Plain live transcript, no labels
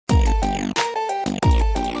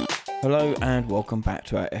Hello and welcome back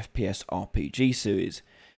to our FPSRPG series.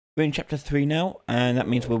 We're in chapter 3 now, and that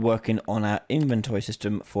means we're working on our inventory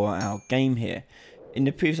system for our game here. In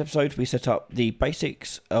the previous episode we set up the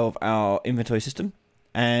basics of our inventory system,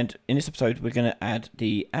 and in this episode we're going to add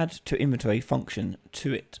the add to inventory function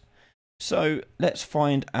to it. So let's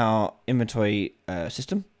find our inventory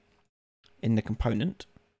system in the component.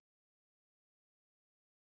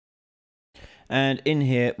 And in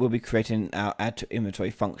here we'll be creating our add to inventory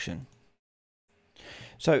function.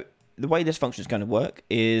 So the way this function is going to work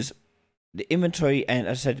is the inventory, and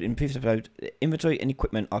as I said in the previous episode, the inventory and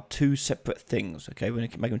equipment are two separate things. Okay, we're going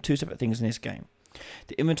to make them two separate things in this game.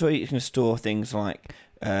 The inventory is going to store things like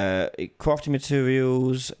crafting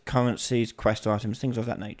materials, currencies, quest items, things of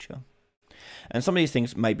that nature. And some of these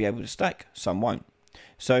things may be able to stack, some won't.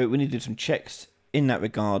 So we need to do some checks in that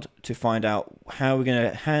regard to find out how we're going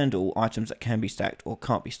to handle items that can be stacked or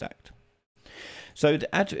can't be stacked. So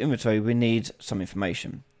to add to inventory, we need some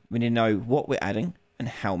information. We need to know what we're adding and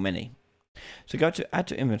how many. So go to add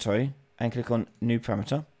to inventory and click on new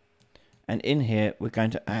parameter. And in here, we're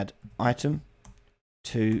going to add item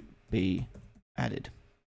to be added.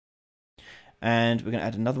 And we're going to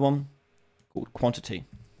add another one called quantity.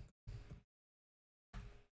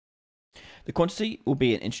 The quantity will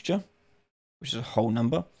be an integer, which is a whole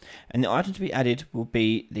number. And the item to be added will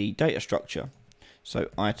be the data structure. So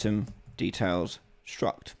item details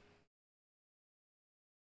struct.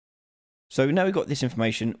 So now we've got this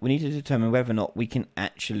information, we need to determine whether or not we can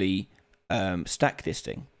actually stack this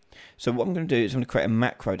thing. So what I'm going to do is I'm going to create a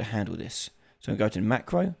macro to handle this. So I'm going to go to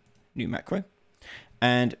macro, new macro,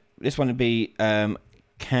 and this one would be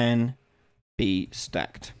can be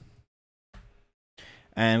stacked.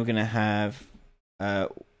 And we're going to have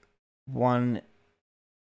one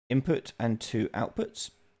input and two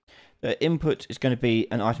outputs. The input is going to be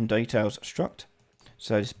an item details struct,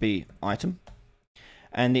 so this be item,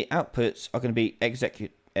 and the outputs are going to be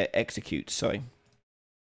execute. Sorry,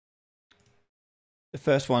 the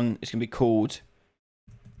first one is going to be called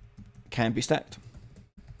can be stacked,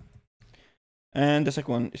 and the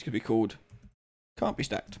second one is going to be called can't be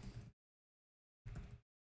stacked.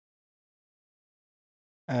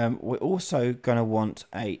 We're also going to want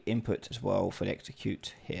a input as well for the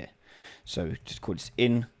execute here, so just call this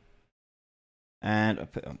in. And I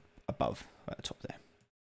put it above, right at the top there.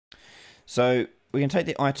 So we can take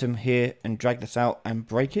the item here and drag this out and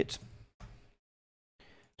break it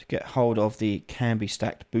to get hold of the can be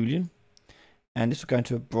stacked boolean. And this will go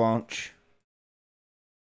into a branch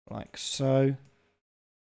like so.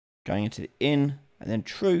 Going into the in, and then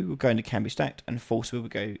true will go into can be stacked, and false will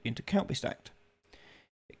go into can't be stacked.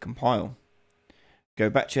 Hit compile. Go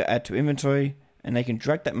back to your add to inventory, and they can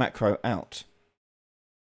drag that macro out.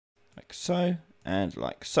 Like so. And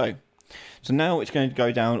like so. So now it's going to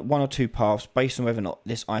go down one or two paths based on whether or not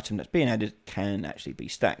this item that's being added can actually be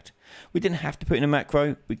stacked. We didn't have to put in a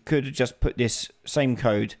macro. We could have just put this same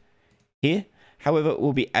code here. However,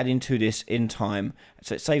 we'll be adding to this in time.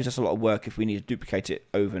 So it saves us a lot of work if we need to duplicate it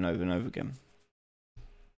over and over and over again.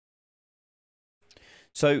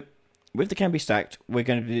 So with the can be stacked, we're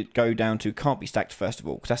going to go down to can't be stacked first of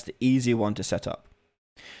all, because that's the easier one to set up.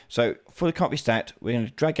 So for the can't be stacked, we're going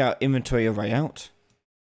to drag our inventory array out,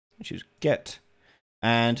 which is get,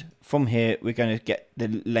 and from here we're going to get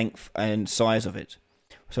the length and size of it.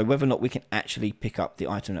 So whether or not we can actually pick up the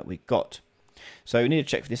item that we've got. So we need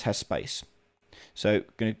to check if this has space. So we're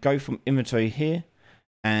going to go from inventory here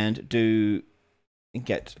and do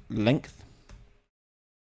get length.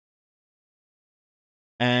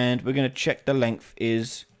 And we're going to check the length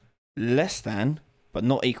is less than, but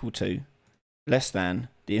not equal to, less than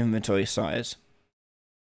the inventory size.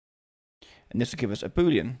 And this will give us a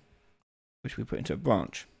boolean, which we put into a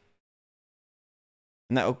branch.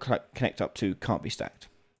 And that will connect up to can't be stacked.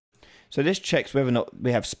 So this checks whether or not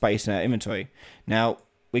we have space in our inventory. Now,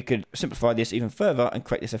 we could simplify this even further and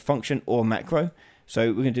create this a function or a macro. So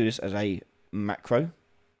we're going to do this as a macro.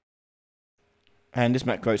 And this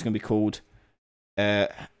macro is going to be called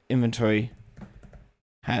inventory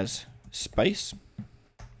has space.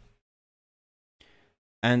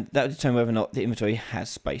 And that will determine whether or not the inventory has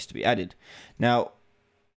space to be added. Now,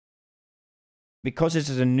 because this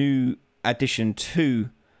is a new addition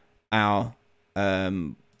to our,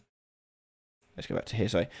 let's go back to here,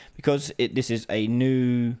 sorry. Because this is a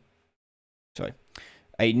new,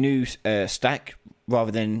 stack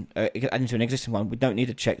rather than adding to an existing one, we don't need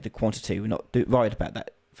to check the quantity. We're not worried about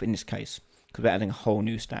that in this case, because we're adding a whole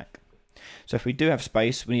new stack. So if we do have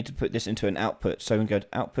space, we need to put this into an output. So we can go to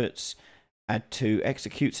outputs, add two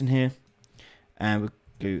executes in here, and we'll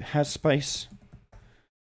do has space,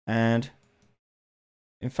 and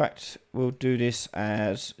In fact, we'll do this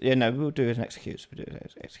as, yeah, no, we'll do it as an executes. We'll do it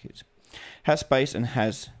as executes. Has space and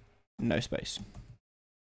has no space.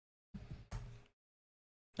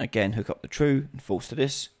 Again, hook up the true and false to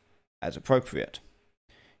this as appropriate.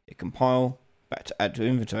 Hit compile, back to add to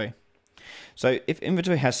inventory. So if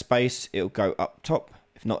inventory has space, it'll go up top.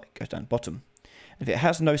 If not, it goes down bottom. If it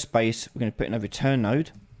has no space, we're going to put in a return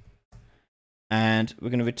node. And we're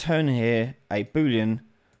going to return here a boolean,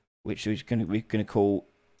 which we're going to call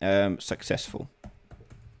successful.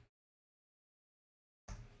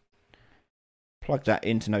 Plug that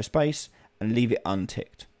into no space and leave it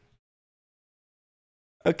unticked.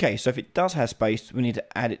 Okay, so if it does have space, we need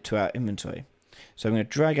to add it to our inventory. So I'm going to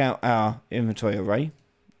drag out our inventory array,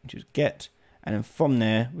 which is get, and then from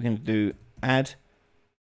there we're going to do add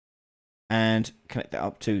and connect that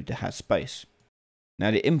up to the has space. Now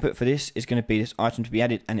the input for this is going to be this item to be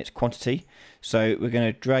added and its quantity. So we're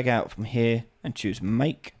going to drag out from here and choose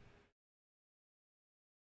make.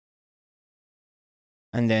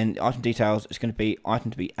 And then the item details is going to be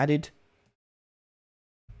item to be added.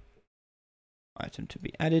 Item to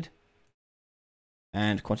be added.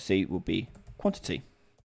 And quantity will be quantity.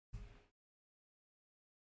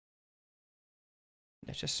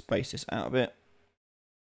 Let's just space this out a bit.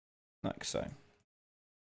 Like so.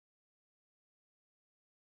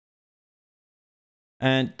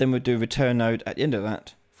 And then we'll do a return node at the end of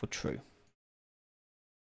that for true.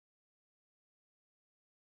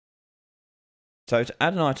 So to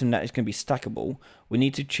add an item that is going to be stackable, we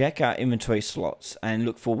need to check our inventory slots and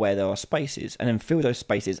look for where there are spaces and then fill those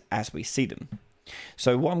spaces as we see them.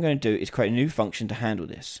 So what I'm going to do is create a new function to handle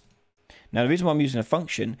this. Now the reason why I'm using a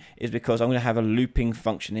function is because I'm going to have a looping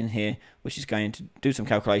function in here which is going to do some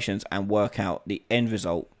calculations and work out the end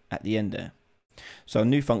result at the end there. So a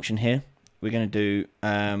new function here, we're going to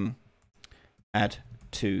do add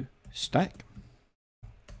to stack.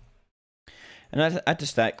 And add to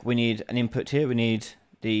stack, we need an input here. We need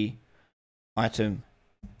the item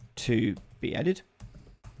to be added.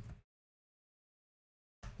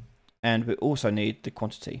 And we also need the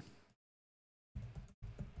quantity.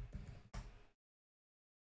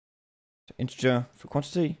 So integer for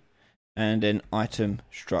quantity, and then item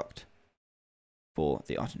struct for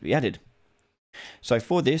the item to be added. So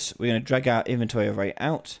for this, we're going to drag our inventory array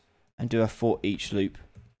out and do a for each loop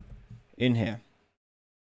in here.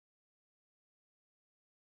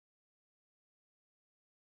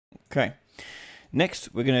 Okay,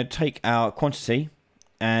 next we're going to take our quantity,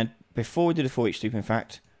 and before we do the for each loop, in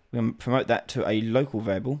fact, we're going to promote that to a local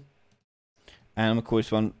variable, and I'm going to call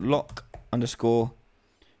this one lock underscore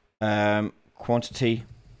quantity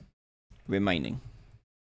remaining.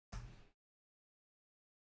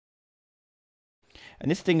 And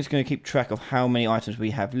this thing is going to keep track of how many items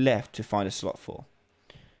we have left to find a slot for.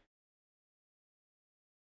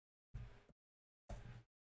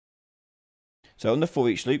 So on the for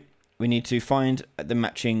each loop, we need to find the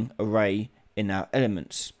matching array in our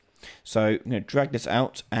elements. So I'm going to drag this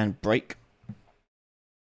out and break.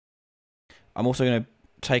 I'm also going to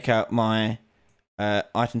take out my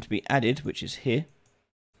item to be added, which is here.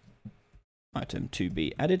 Item to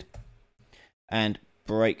be added. And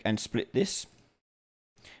break and split this.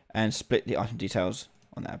 And split the item details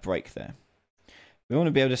on that break there. We want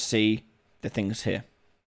to be able to see the things here.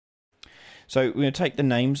 So we're going to take the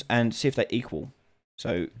names and see if they equal.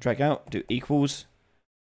 So drag out, do equals,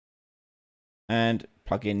 and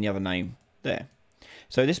plug in the other name there.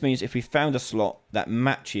 So this means if we found a slot that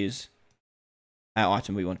matches our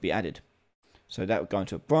item we want to be added. So that would go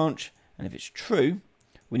into a branch, and if it's true,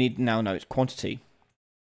 we need to now know its quantity.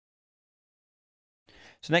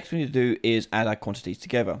 So next we need to do is add our quantities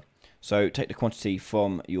together. So take the quantity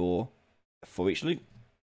from your for each loop,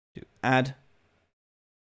 do add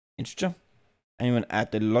integer, and you want to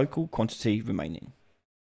add the local quantity remaining.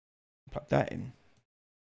 Plug that in.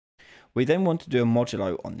 We then want to do a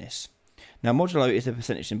modulo on this. Now modulo is a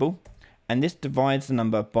percentage symbol, and this divides the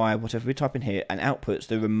number by whatever we type in here and outputs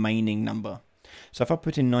the remaining number. So if I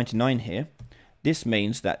put in 99 here, this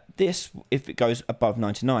means that this, if it goes above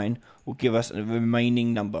 99, will give us a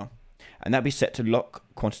remaining number, and that'll be set to lock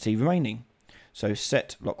quantity remaining. So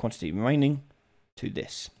set lock quantity remaining to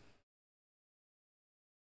this.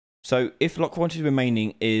 So if lock quantity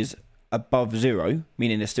remaining is above 0,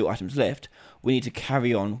 meaning there's still items left, we need to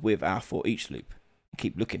carry on with our for each loop and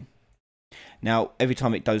keep looking. Now every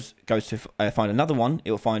time it goes to find another one,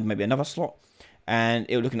 it will find maybe another slot, and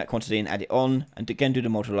it will look at that quantity and add it on, and again do the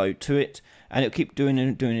modulo to it, and it'll keep doing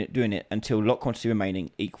it until lock quantity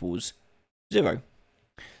remaining equals 0.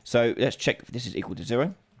 So let's check if this is equal to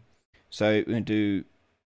 0. So we're going to do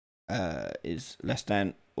is less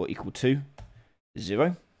than or equal to,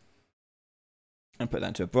 0 and put that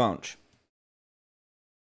into a branch.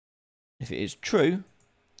 If it is true,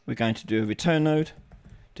 we're going to do a return node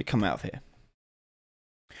to come out of here.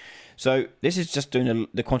 So this is just doing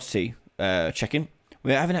the quantity checking.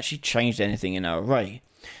 We haven't actually changed anything in our array.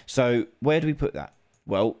 So where do we put that?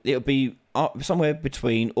 Well, it'll be somewhere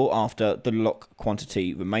between or after the lock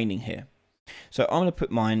quantity remaining here. So I'm going to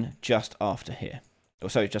put mine just after here. Or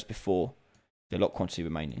sorry, just before the lock quantity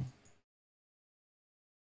remaining.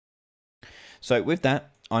 So with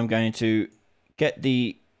that, I'm going to get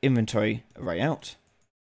the inventory array out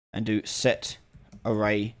and do set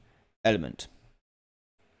array element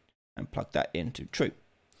and plug that into true.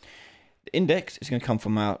 The index is going to come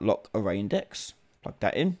from our lock array index. Plug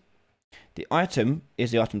that in. The item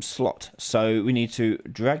is the item slot, so we need to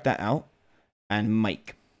drag that out and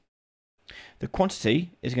make. The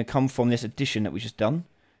quantity is going to come from this addition that we just done.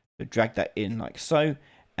 So drag that in like so,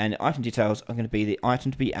 and the item details are going to be the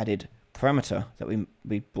item to be added parameter that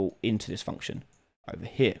we brought into this function over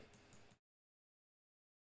here.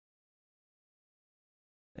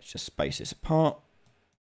 Let's just space this apart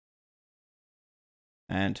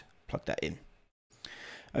and plug that in.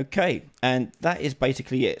 Okay, and that is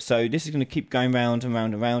basically it. So this is going to keep going round and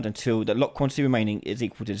round and round until the lock quantity remaining is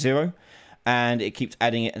equal to 0, and it keeps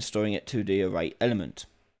adding it and storing it to the array element.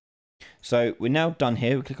 So we're now done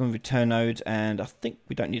here. We click on return node, and I think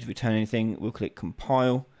we don't need to return anything. We'll click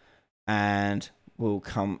compile, and we'll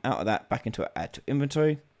come out of that back into our add to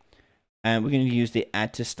inventory, and we're going to use the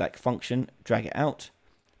add to stack function, drag it out,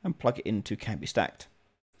 and plug it into can be stacked.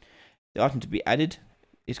 The item to be added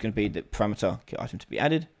is going to be the parameter item to be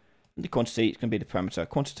added, and the quantity is going to be the parameter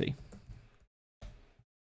quantity.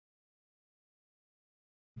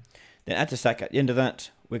 Then add to stack at the end of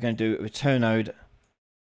that, we're going to do a return node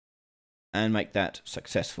and make that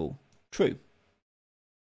successful true.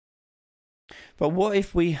 But what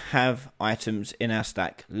if we have items in our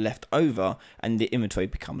stack left over and the inventory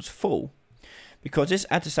becomes full? Because this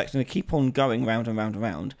add to stack is going to keep on going round and round and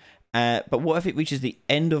round. But what if it reaches the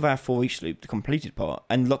end of our for each loop, the completed part,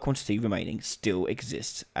 and lock quantity remaining still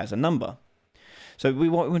exists as a number? So what we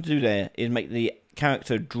want to do there is make the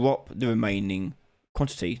character drop the remaining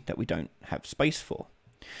quantity that we don't have space for.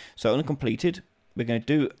 So on a completed, we're going to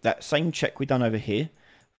do that same check we've done over here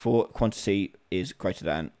for quantity is greater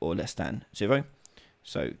than or less than 0.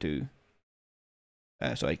 So do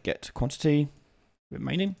get quantity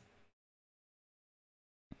remaining.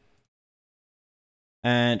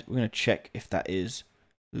 And we're going to check if that is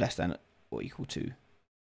less than or equal to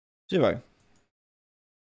 0.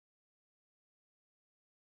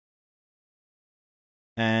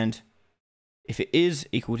 And if it is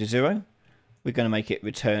equal to 0, we're going to make it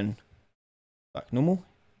return like normal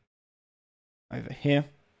over here.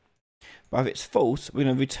 But if it's false, we're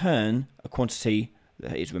going to return a quantity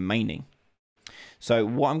that is remaining. So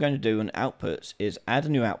what I'm going to do on outputs is add a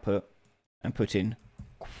new output and put in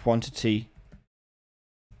quantity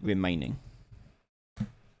remaining,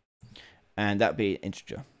 and that'd be an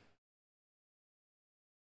integer,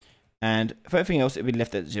 and for everything else it'll be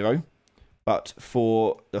left at 0, but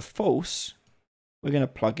for the false we're going to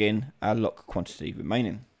plug in our lock quantity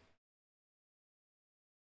remaining.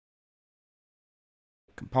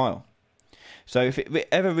 Compile. So if it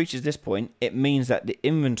ever reaches this point, it means that the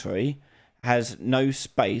inventory has no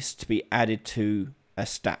space to be added to a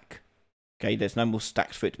stack. Okay, there's no more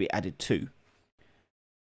stacks for it to be added to.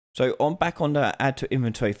 So back on the add to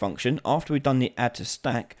inventory function, after we've done the add to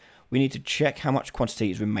stack, we need to check how much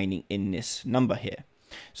quantity is remaining in this number here.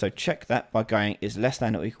 So check that by going is less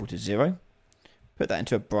than or equal to 0. Put that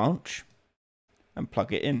into a branch and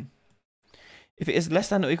plug it in. If it is less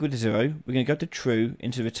than or equal to 0, we're going to go to true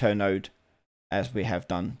into the return node as we have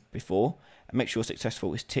done before and make sure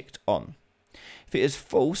successful is ticked on. If it is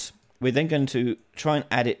false, we're then going to try and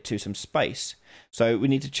add it to some space. So we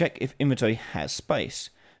need to check if inventory has space.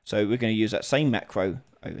 So we're going to use that same macro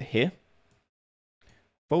over here.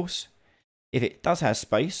 False. If it does have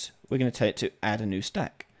space, we're going to tell it to add a new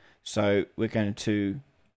stack. So we're going to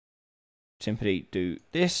simply do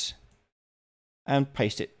this and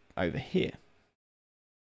paste it over here.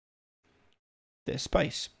 There's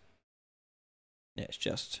space. Let's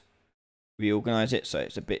just reorganize it so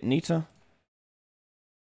it's a bit neater.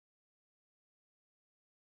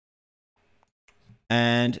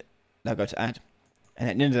 And now go to add. And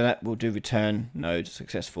at the end of that, we'll do return node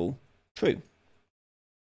successful true.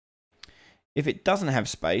 If it doesn't have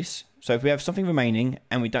space, so if we have something remaining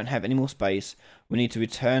and we don't have any more space, we need to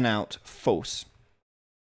return out false.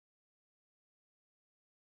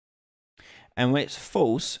 And when it's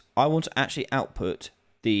false, I want to actually output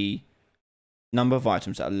the number of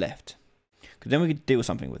items that are left. because then we could do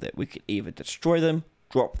something with it. We could either destroy them,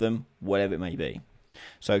 drop them, whatever it may be.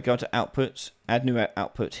 So go to outputs, add new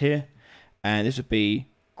output here, and this would be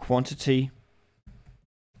quantity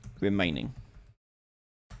remaining.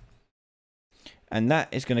 And that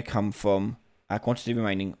is going to come from our quantity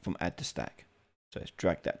remaining from add to stack. So let's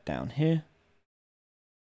drag that down here.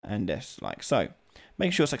 And just like so.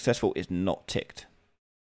 Make sure successful is not ticked.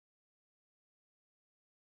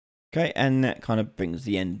 Okay, and that kind of brings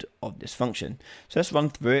the end of this function. So let's run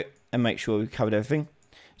through it and make sure we've covered everything.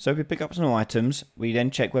 So if we pick up some items, we then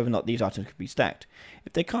check whether or not these items can be stacked.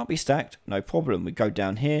 If they can't be stacked, no problem. We go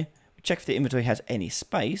down here, we check if the inventory has any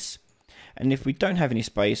space. And if we don't have any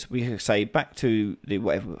space, we can say back to the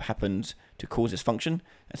whatever happens to cause this function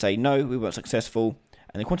and say no, we weren't successful,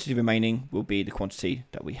 and the quantity remaining will be the quantity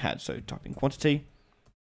that we had. So type in quantity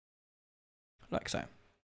like so.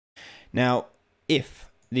 Now if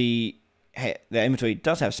the inventory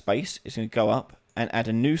does have space, it's going to go up and add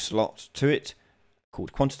a new slot to it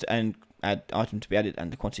called quantity and add item to be added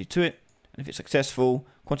and the quantity to it. And if it's successful,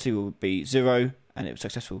 quantity will be 0 and if it's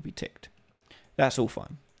successful will be ticked. That's all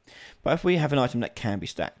fine. But if we have an item that can be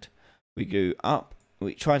stacked, we go up,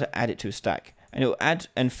 we try to add it to a stack, and it will add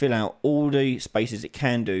and fill out all the spaces it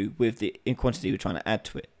can do with the quantity we're trying to add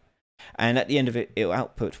to it. And at the end of it, it will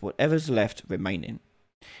output whatever's left remaining.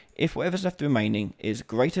 If whatever's left remaining is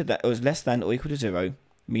greater than or is less than or equal to 0,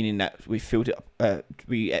 meaning that we filled it up,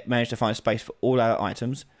 we managed to find space for all our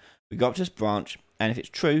items, we go up to this branch, and if it's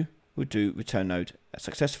true, we'll do return node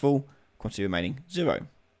successful, quantity remaining 0.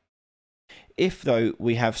 If though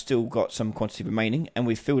we have still got some quantity remaining and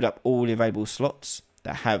we've filled up all the available slots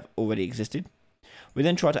that have already existed, we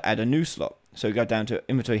then try to add a new slot. So we go down to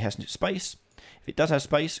inventory has space. If it does have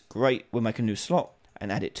space, great, we'll make a new slot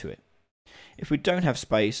and add it to it. If we don't have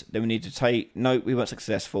space, then we need to say no, we weren't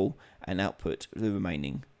successful and output the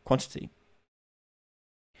remaining quantity.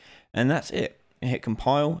 And that's it. Hit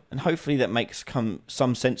compile, and hopefully that makes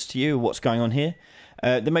some sense to you of what's going on here.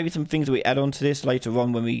 There may be some things that we add on to this later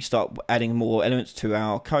on when we start adding more elements to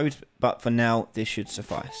our code, but for now this should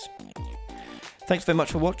suffice. Thanks very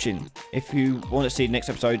much for watching. If you want to see the next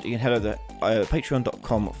episode, you can head over to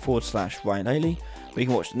patreon.com/Ryan Daly, where you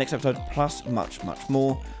can watch the next episode plus much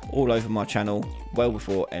more all over my channel well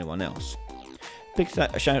before anyone else. Big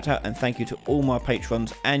shout out and thank you to all my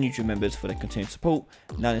patrons and YouTube members for their continued support.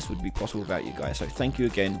 None of this would be possible without you guys, so thank you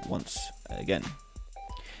again once again.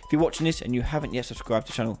 If you're watching this and you haven't yet subscribed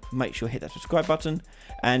to the channel, make sure to hit that subscribe button,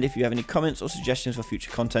 and if you have any comments or suggestions for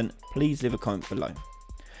future content, please leave a comment below.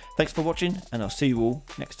 Thanks for watching, and I'll see you all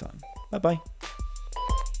next time. Bye bye.